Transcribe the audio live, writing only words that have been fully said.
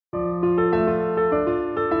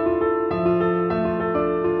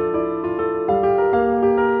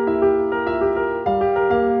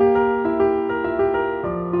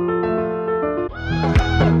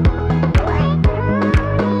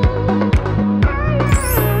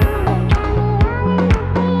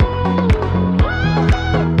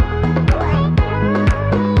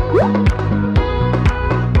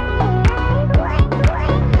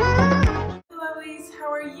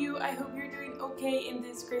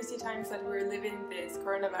crazy times that we're living this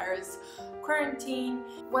coronavirus quarantine.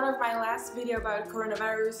 One of my last video about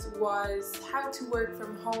coronavirus was how to work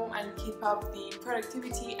from home and keep up the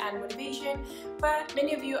productivity and motivation, but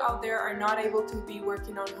many of you out there are not able to be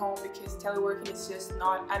working on home because teleworking is just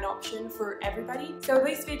not an option for everybody. So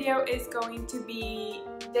this video is going to be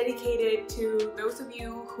dedicated to those of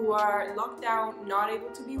you who are locked down, not able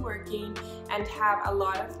to be working, and have a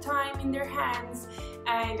lot of time in their hands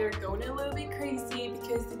and are going a little bit crazy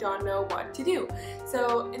because they don't know what to do.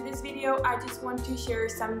 So in this video I just want to share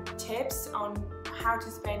some tips on how to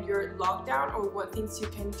spend your lockdown, or what things you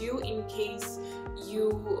can do in case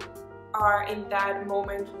you are in that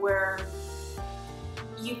moment where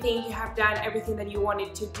you think you have done everything that you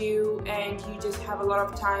wanted to do and you just have a lot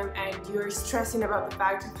of time and you're stressing about the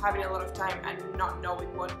fact of having a lot of time and not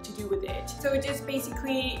knowing what to do with it. So just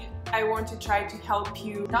basically I want to try to help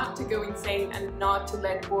you not to go insane and not to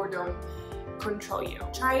let boredom control you.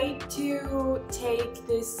 Try to take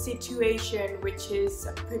this situation, which is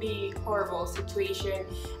a pretty horrible situation,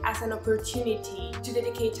 as an opportunity to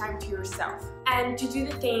dedicate time to yourself and to do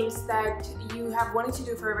the things that you have wanted to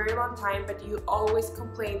do for a very long time, but you always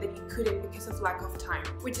complain that you couldn't because of lack of time,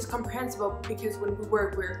 which is comprehensible because when we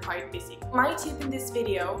work we're quite busy. My tip in this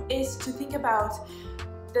video is to think about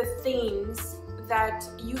the things that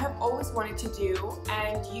you have always wanted to do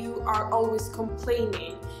and you are always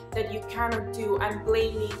complaining that you cannot do and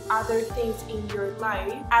blaming other things in your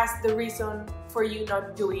life as the reason for you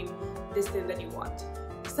not doing this thing that you want.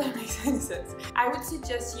 Does that make any sense? I would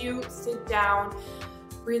suggest you sit down,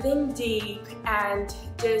 breathe in deep, and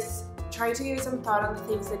just try to give some thought on the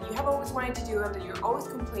things that you have always wanted to do and that you're always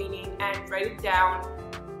complaining, and write it down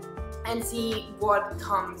and see what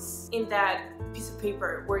comes in that piece of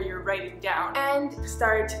paper where you're writing down, and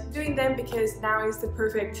start doing them, because now is the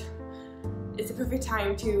perfect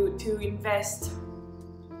time to invest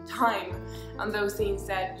time on those things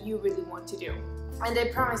that you really want to do. And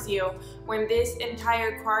I promise you, when this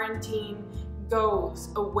entire quarantine goes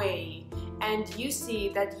away and you see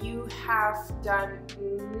that you have done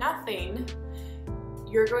nothing,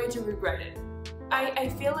 you're going to regret it. I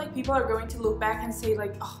feel like people are going to look back and say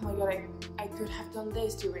like, oh my god, I could have done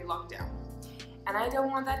this during lockdown. And I don't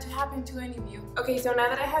want that to happen to any of you. Okay, so now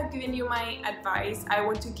that I have given you my advice, I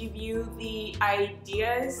want to give you the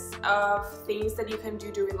ideas of things that you can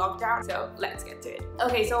do during lockdown. So let's get to it.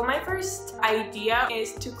 Okay, so my first idea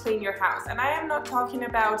is to clean your house. And I am not talking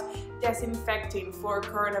about disinfecting for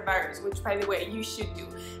coronavirus, which by the way you should do,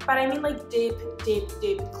 but I mean like deep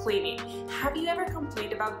cleaning. Have you ever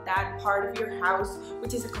complained about that part of your house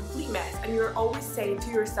which is a complete mess and you're always saying to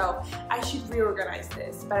yourself, I should reorganize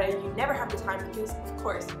this, but you never have the time because of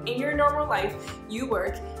course in your normal life you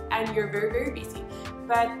work and you're very busy.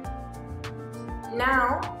 But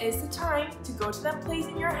now is the time to go to that place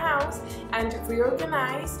in your house and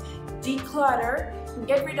reorganize, declutter, and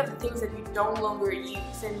get rid of the things that you don't longer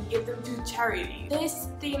use and give them to charity. This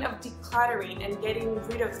thing of decluttering and getting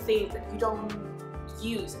rid of things that you don't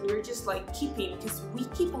use and you're just like keeping, because we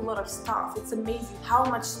keep a lot of stuff. It's amazing how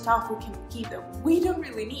much stuff we can keep that we don't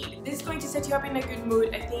really need. This is going to set you up in a good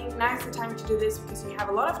mood. I think now's the time to do this because you have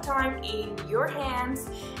a lot of time in your hands,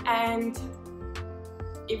 and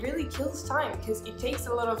it really kills time because it takes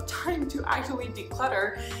a lot of time to actually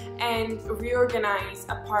declutter and reorganize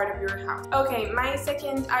a part of your house. Okay, my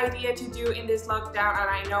second idea to do in this lockdown, and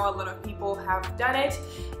I know a lot of people have done it,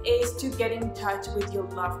 is to get in touch with your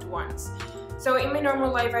loved ones. So in my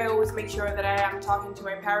normal life, I always make sure that I am talking to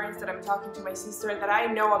my parents, that I'm talking to my sister, that I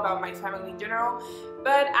know about my family in general,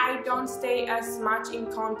 but I don't stay as much in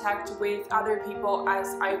contact with other people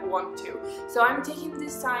as I want to. So I'm taking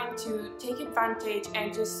this time to take advantage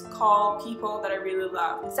and just call people that I really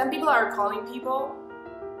love. Some people are calling people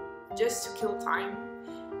just to kill time,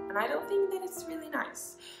 and I don't think that it's really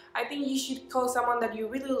nice. I think you should call someone that you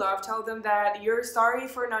really love, tell them that you're sorry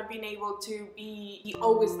for not being able to be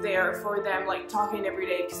always there for them, like talking every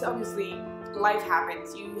day, because obviously life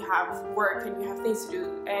happens, you have work and you have things to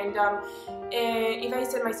do. And if I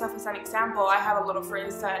set myself as an example, I have a lot of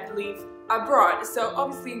friends that live abroad, so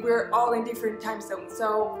obviously we're all in different time zones.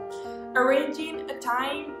 So arranging a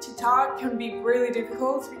time to talk can be really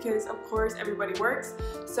difficult because of course everybody works.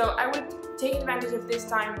 So I would take advantage of this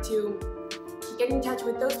time to get in touch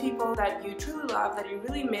with those people that you truly love, that you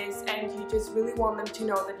really miss, and you just really want them to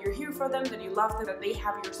know that you're here for them, that you love them, that they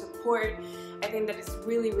have your support. I think that is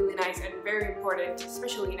really nice and very important,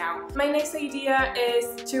 especially now. My next idea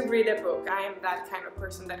is to read a book. I am that kind of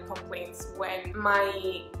person that complains when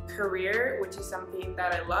my career, which is something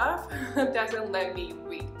that I love, doesn't let me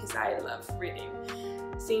read, because I love reading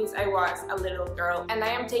since I was a little girl. And I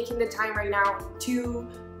am taking the time right now to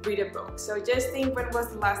read a book. So just think, when was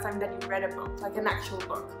the last time that you read a book, like an actual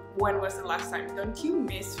book? When was the last time? Don't you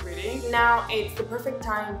miss reading? Now it's the perfect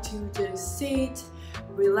time to just sit,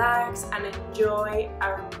 relax, and enjoy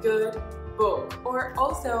a good book. Or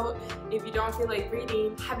also, if you don't feel like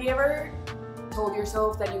reading, have you ever told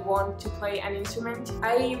yourself that you want to play an instrument?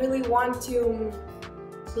 I really want to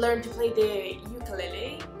learn to play the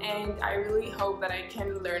ukulele, and I really hope that I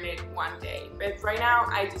can learn it one day. But right now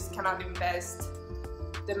I just cannot invest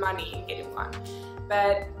the money in getting one.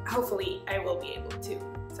 But hopefully I will be able to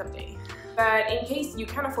someday. But in case you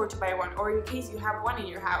can't afford to buy one, or in case you have one in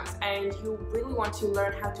your house and you really want to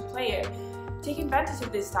learn how to play it, take advantage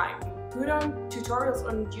of this time. Put on tutorials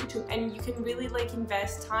on YouTube, and you can really like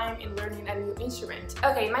invest time in learning a new instrument.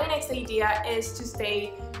 Okay, my next idea is to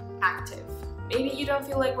stay active. Maybe you don't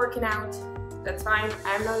feel like working out, that's fine.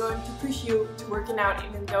 I'm not going to push you to working out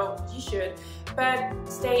even though you should, but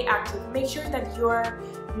stay active. Make sure that you're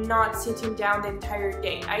not sitting down the entire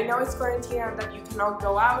day. I know it's quarantine and that you cannot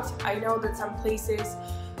go out. I know that some places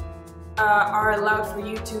are allowed for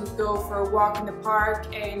you to go for a walk in the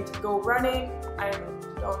park and go running. I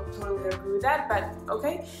don't totally agree with that, but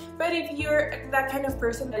okay. But if you're that kind of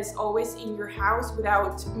person that is always in your house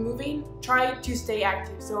without moving, try to stay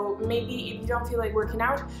active. So maybe if you don't feel like working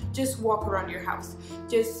out, just walk around your house.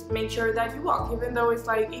 Just make sure that you walk, even though it's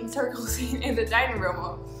like in circles in the dining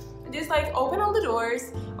room. Just like open all the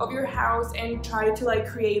doors of your house and try to like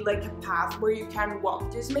create like a path where you can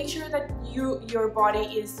walk. Just make sure that your body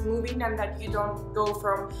is moving and that you don't go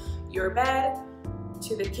from your bed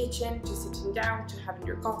to the kitchen, to sitting down, to having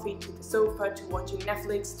your coffee, to the sofa, to watching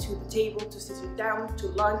Netflix, to the table, to sitting down, to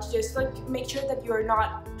lunch. Just like make sure that you are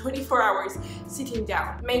not 24 hours sitting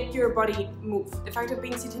down. Make your body move. The fact of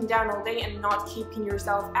being sitting down all day and not keeping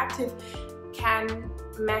yourself active can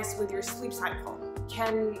mess with your sleep cycle,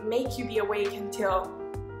 can make you be awake until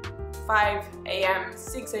 5 a.m.,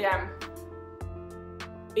 6 a.m.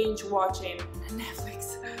 binge watching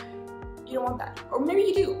Netflix. You don't want that. Or maybe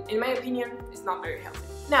you do. In my opinion, it's not very healthy.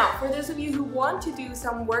 Now, for those of you who want to do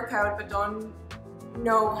some workout but don't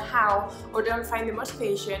know how or don't find the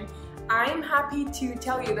motivation, I'm happy to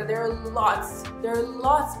tell you that there are lots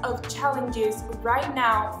of challenges right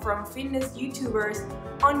now from fitness YouTubers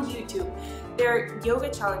on YouTube. There are yoga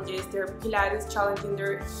challenges, there are Pilates challenges,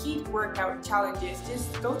 there are HIIT workout challenges.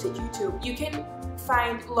 Just go to YouTube. You can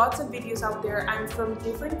find lots of videos out there and from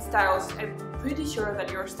different styles. I'm pretty sure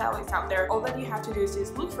that your style is out there. All that you have to do is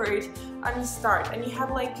just look for it and start. And you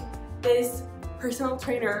have like this personal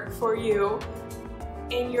trainer for you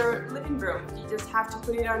in your living room. You just have to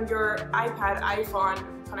put it on your iPad, iPhone,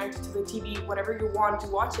 connect it to the TV, whatever you want to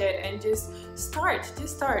watch it, and just start.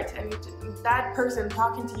 And that person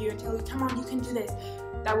talking to you and telling you, come on, you can do this,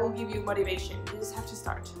 that will give you motivation. You just have to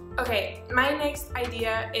start. Okay, my next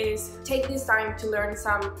idea is take this time to learn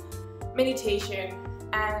some meditation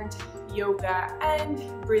and yoga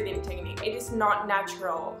and breathing technique. It is not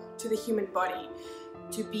natural to the human body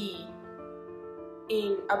to be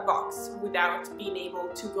in a box without being able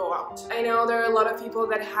to go out. I know there are a lot of people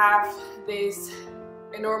that have this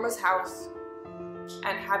enormous house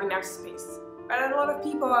and have enough space, but a lot of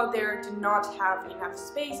people out there do not have enough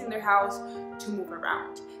space in their house to move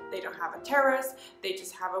around. They don't have a terrace, they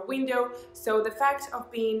just have a window. So the fact of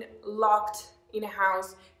being locked in a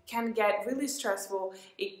house can get really stressful.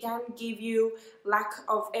 It can give you lack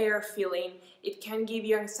of air feeling. It can give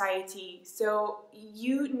you anxiety. So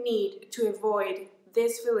you need to avoid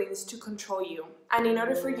these feelings to control you. And in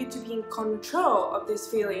order for you to be in control of these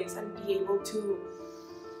feelings and be able to,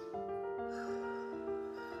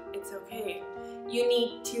 it's okay, you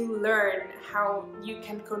need to learn how you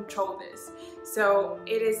can control this. So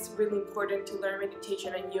it is really important to learn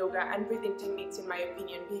meditation and yoga and breathing techniques, in my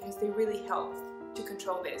opinion, because they really help to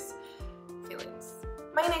control these feelings.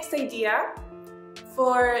 My next idea,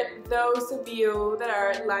 for those of you that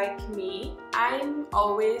are like me, I'm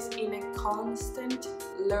always in a constant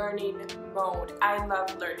learning mode. I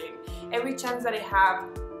love learning. Every chance that I have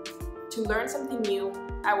to learn something new,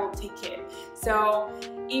 I will take it. So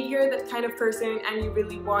if you're that kind of person and you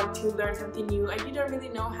really want to learn something new and you don't really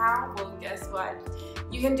know how, well, guess what?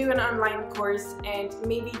 You can do an online course, and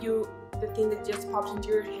maybe the thing that just pops into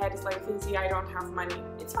your head is like, Lindsay, I don't have money.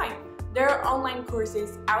 It's fine. There are online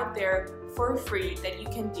courses out there for free that you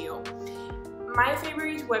can do. My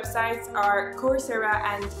favorite websites are Coursera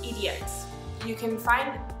and edX. You can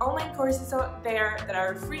find online courses out there that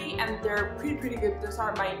are free and they're pretty good. Those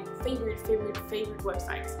are my favorite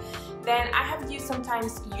websites. Then I have used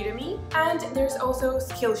sometimes Udemy, and there's also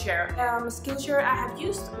Skillshare. Skillshare I have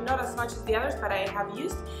used, not as much as the others, but I have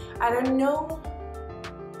used. I don't know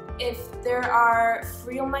if there are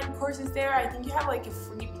free online courses there. I think you have like a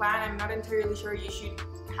free plan. I'm not entirely sure. You should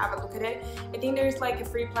have a look at it. I think there's like a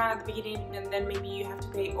free plan at the beginning and then maybe you have to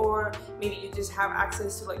pay, or maybe you just have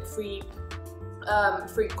access to like free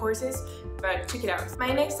courses, but check it out.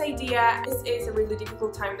 My next idea, this is a really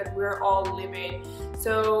difficult time that we're all living,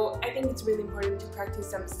 so I think it's really important to practice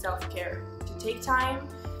some self-care, to take time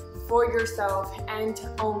for yourself and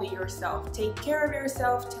only yourself. Take care of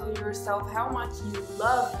yourself, tell yourself how much you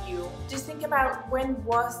love you. Just think about when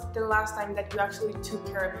was the last time that you actually took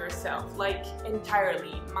care of yourself, like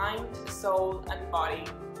entirely, mind, soul and body,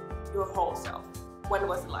 your whole self. When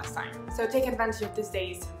was the last time? So take advantage of these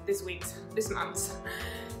days, these weeks, this month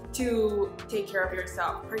to take care of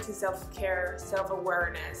yourself. Practice self-care,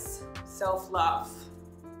 self-awareness, self-love,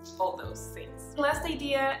 all those things. The last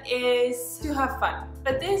idea is to have fun.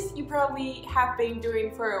 But this you probably have been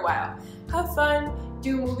doing for a while. Have fun,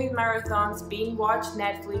 do movie marathons, binge watch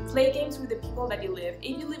Netflix, play games with the people that you live.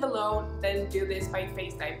 If you live alone, then do this by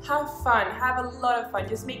FaceTime. Have fun, have a lot of fun.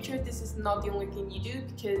 Just make sure this is not the only thing you do,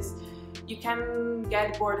 because you can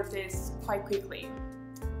get bored of this quite quickly.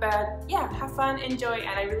 But yeah, have fun, enjoy,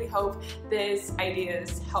 and I really hope these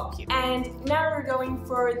ideas help you. And now we're going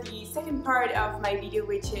for the second part of my video,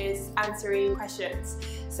 which is answering questions.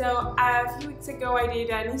 So a few weeks ago I did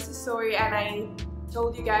an Insta story and I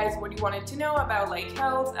told you guys what you wanted to know about like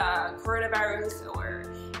health, coronavirus,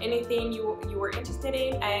 or anything you were interested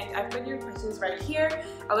in, and I've put your questions right here.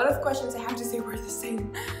 A lot of questions I have to say were the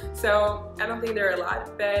same, so I don't think there are a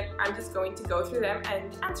lot, but I'm just going to go through them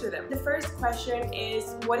and answer them. The first question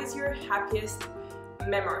is, what is your happiest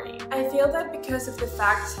memory? I feel that because of the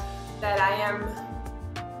fact that I am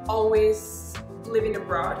always living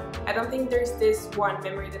abroad, I don't think there's this one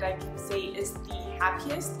memory that I can say is the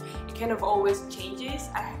happiest. It kind of always changes.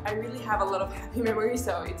 I really have a lot of happy memories,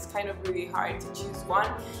 so it's kind of really hard to choose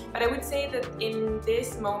one. But I would say that in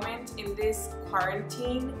this moment, in this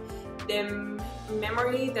quarantine, the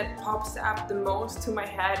memory that pops up the most to my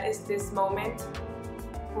head is this moment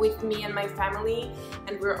with me and my family,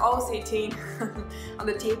 and we're all sitting on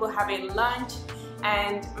the table having lunch,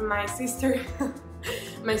 and my sister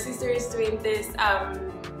is doing this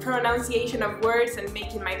pronunciation of words and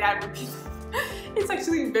making my dad repeat. It's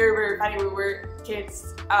actually very, very funny. We were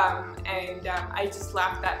kids, and I just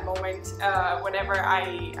laughed that moment. Whenever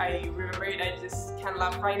I remember it, I just can't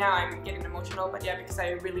laugh. Right now I'm getting emotional, but yeah, because I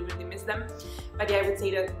really, really miss them. But yeah, I would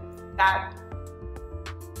say that that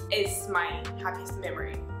is my happiest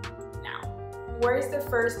memory now. Where is the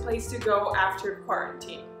first place to go after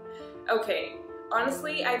quarantine? Okay,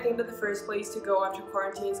 honestly, I think that the first place to go after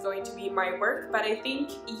quarantine is going to be my work, but I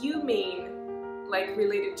think you mean like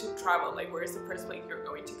related to travel, like where is the first place you're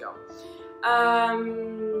going to go.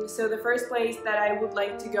 So the first place that I would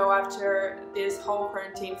like to go after this whole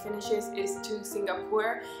quarantine finishes is to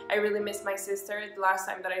Singapore. I really miss my sister. The last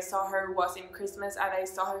time that I saw her was in Christmas, and I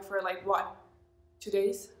saw her for like what, 2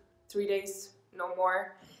 days, 3 days, no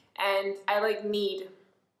more, and I like need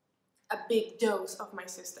a big dose of my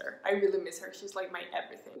sister. I really miss her. She's like my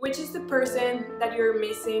everything. Which is the person that you're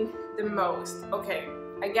missing the most? Okay,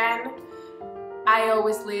 again, I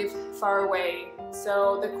always live far away,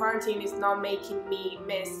 so the quarantine is not making me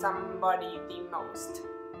miss somebody the most.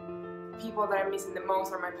 People that I'm missing the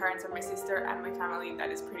most are my parents and my sister and my family. That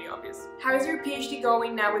is pretty obvious. How is your PhD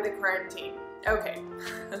going now with the quarantine? Okay,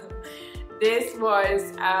 this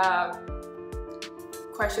was a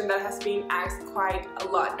question that has been asked quite a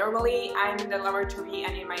lot. Normally I'm in the laboratory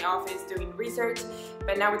and in my office doing research,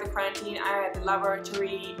 but now with the quarantine the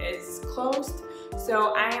laboratory is closed.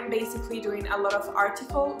 So I am basically doing a lot of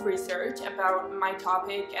article research about my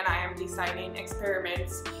topic, and I am designing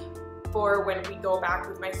experiments for when we go back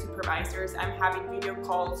with my supervisors. I'm having video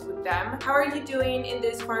calls with them. How are you doing in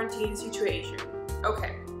this quarantine situation?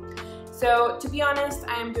 Okay, so to be honest,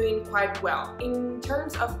 I am doing quite well. In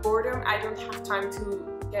terms of boredom, I don't have time to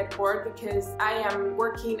get bored because I am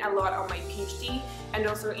working a lot on my PhD and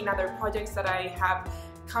also in other projects that I have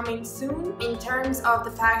coming soon. In terms of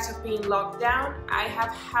the fact of being locked down, I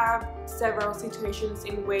have had several situations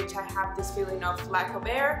in which I have this feeling of lack of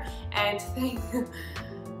air and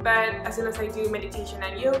but as soon as I do meditation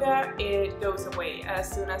and yoga, it goes away. As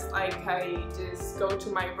soon as like I just go to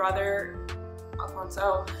my brother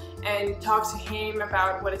Alfonso and talk to him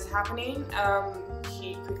about what is happening,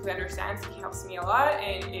 he quickly understands, he helps me a lot,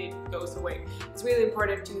 and it goes away. It's really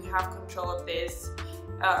important to have control of these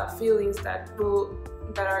feelings that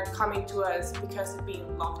are coming to us because of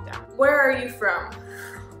being locked down. Where are you from?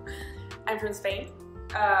 I'm from Spain.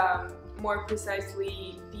 More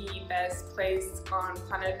precisely, the best place on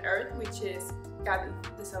planet Earth, which is Gabby,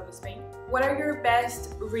 the South of Spain. What are your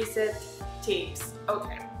best reset tips?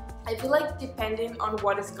 Okay. I feel like depending on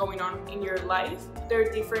what is going on in your life, there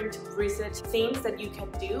are different reset things that you can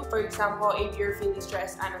do. For example, if you're feeling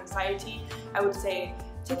stress and anxiety, I would say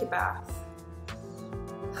take a bath.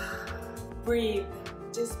 Breathe.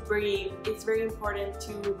 Just breathe. It's very important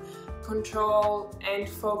to control and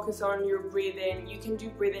focus on your breathing. You can do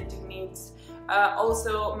breathing techniques.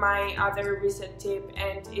 Also, my other reset tip,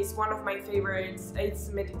 and it's one of my favorites, it's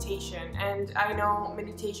meditation. And I know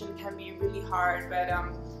meditation can be really hard, but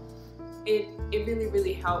it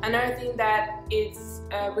really helps. Another thing that is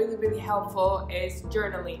really helpful is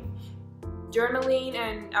journaling. Journaling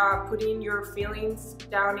and putting your feelings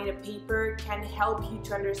down in a paper can help you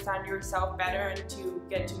to understand yourself better and to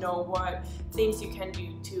get to know what things you can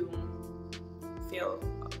do to feel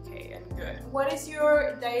okay and good. What is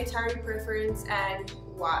your dietary preference and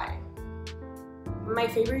why? My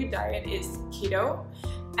favorite diet is keto,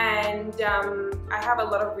 and I have a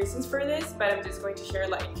lot of reasons for this, but I'm just going to share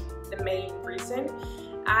like the main reason.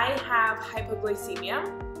 I have hypoglycemia,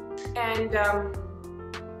 and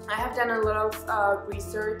I have done a lot of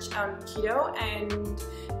research on keto, and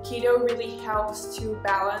keto really helps to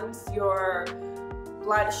balance your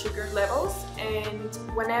blood sugar levels. And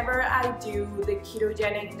whenever I do the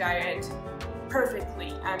ketogenic diet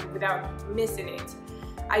perfectly and without missing it,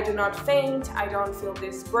 I do not faint, I don't feel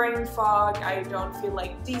this brain fog, I don't feel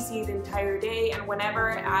like dizzy the entire day. And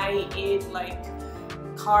whenever I eat like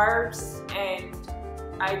carbs and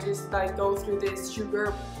I just like go through this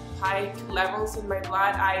sugar spike levels in my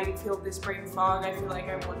blood, I feel this brain fog. I feel like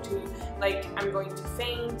I'm going to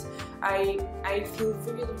faint. I feel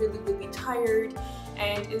really tired,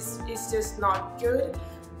 and it's just not good.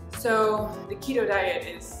 So the keto diet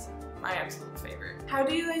is my absolute favorite. How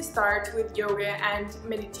do I start with yoga and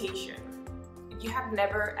meditation? If you have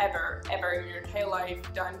never ever in your entire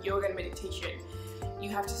life done yoga and meditation, you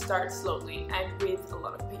have to start slowly and with a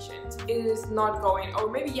lot of patience. It is not going, or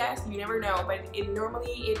maybe yes, you never know, but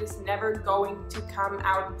normally it is never going to come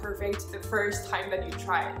out perfect the first time that you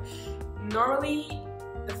try it. Normally,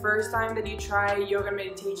 the first time that you try yoga and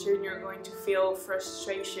meditation, you're going to feel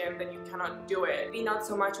frustration that you cannot do it. Maybe not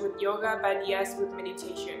so much with yoga, but yes, with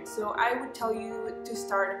meditation. So I would tell you to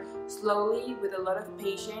start slowly with a lot of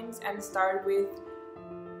patience and start with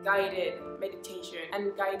guided meditation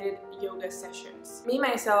and guided yoga sessions. Me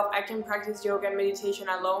myself, I can practice yoga and meditation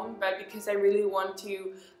alone, but because I really want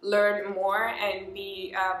to learn more and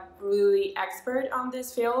be really expert on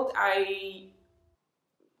this field, I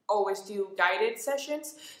always do guided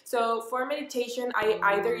sessions. So for meditation, I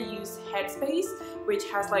either use Headspace, which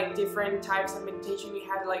has like different types of meditation. You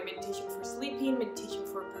have like meditation for sleeping, meditation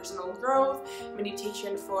for personal growth,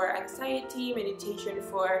 meditation for anxiety, meditation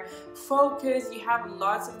for focus. You have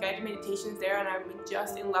lots of guided meditations there, and I'm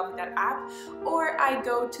just in love with that app. Or I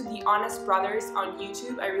go to the Honest Brothers on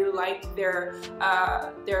YouTube. I really like their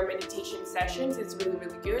meditation sessions. It's really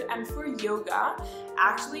good. And for yoga,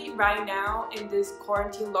 actually right now in this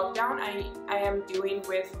quarantine lockdown, I am doing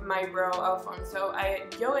with my bro Alfonso a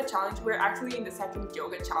yoga challenge. We're actually in the second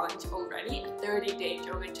yoga challenge already, a 30-day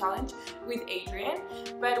yoga challenge with Adrian.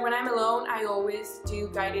 But when I'm alone, I always do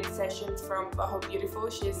guided sessions from Bajo Beautiful.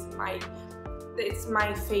 It's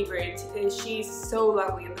my favorite. She's so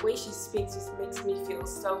lovely, and the way she speaks just makes me feel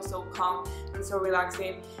so calm and so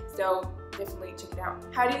relaxing. So definitely check it out.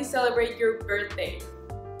 How do you celebrate your birthday?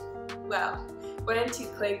 Well, why don't you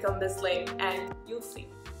click on this link and you'll see.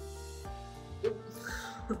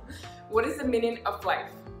 What is the meaning of life?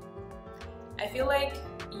 I feel like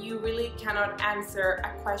you really cannot answer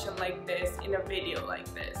a question like this in a video like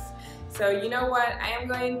this. So you know what? I am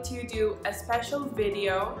going to do a special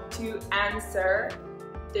video to answer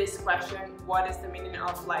this question, what is the meaning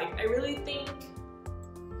of life? I really think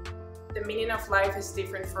the meaning of life is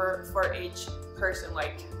different for each person.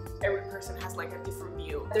 Like every person has like a different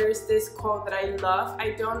view. There's this quote that I love.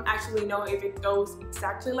 I don't actually know if it goes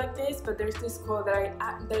exactly like this, but there's this quote that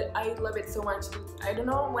I love it so much. I don't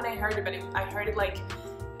know when I heard it, but I heard it like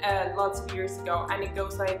lots of years ago, and it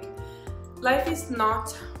goes like, life is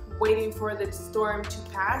not waiting for the storm to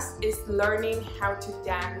pass, it's learning how to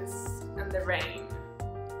dance in the rain.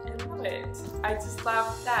 I love it. I just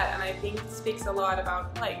love that, and I think it speaks a lot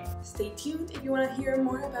about life. Stay tuned if you want to hear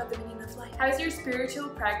more about the meaning of life. How is your spiritual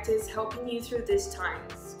practice helping you through these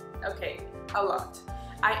times? Okay, a lot.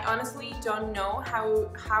 I honestly don't know how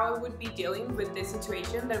I would be dealing with this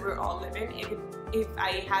situation that we're all living if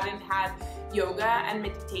I hadn't had yoga and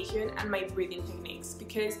meditation and my breathing techniques.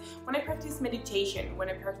 Because when I practice meditation, when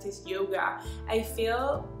I practice yoga, I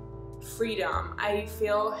feel freedom, I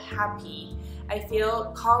feel happy, I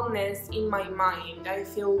feel calmness in my mind, I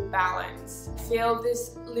feel balance, I feel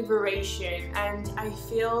this liberation, and I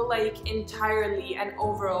feel like entirely and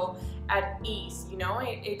overall at ease, you know.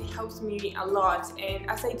 It helps me a lot. And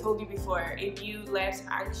as I told you before, if you let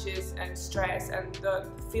anxious and stress and the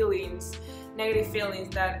feelings, negative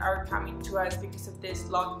feelings that are coming to us because of this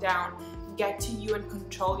lockdown get to you and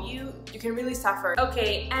control you, you can really suffer.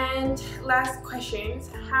 Okay, and last questions,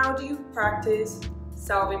 how do you practice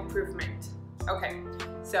self-improvement? Okay,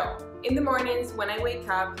 so in the mornings when I wake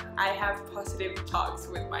up, I have positive talks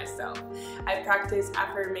with myself. I practice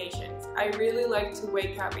affirmations. I really like to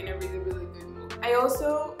wake up in a really good mood. I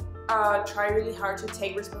also try really hard to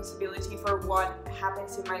take responsibility for what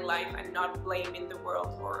happens in my life and not blaming the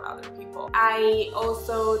world or other people. I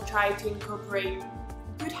also try to incorporate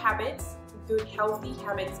good habits, good healthy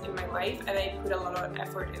habits in my life, and I put a lot of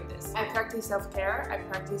effort in this. I practice self-care, I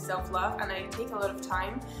practice self-love, and I take a lot of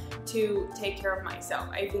time to take care of myself.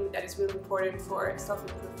 I think that is really important for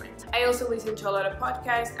self-improvement. I also listen to a lot of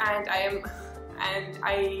podcasts, and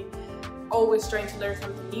I always trying to learn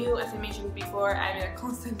something new. As I mentioned before, I'm in a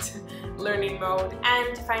constant learning mode.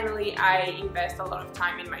 And finally, I invest a lot of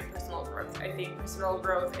time in my personal growth. I think personal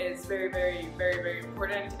growth is very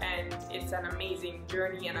important, and it's an amazing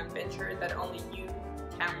journey and adventure that only you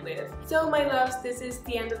can live. So my loves, this is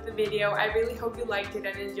the end of the video. I really hope you liked it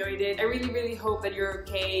and enjoyed it. I really hope that you're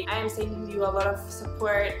okay. I am sending you a lot of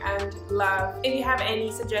support and love. If you have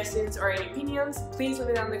any suggestions or any opinions, please leave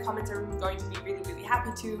it down in the comments. I'm going to be really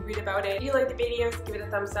happy to read about it. If you like the videos, give it a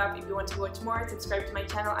thumbs up. If you want to watch more, subscribe to my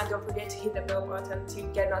channel, and don't forget to hit the bell button to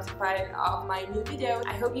get notified of my new videos.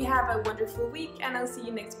 I hope you have a wonderful week, and I'll see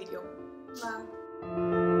you next video.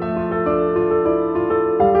 Bye.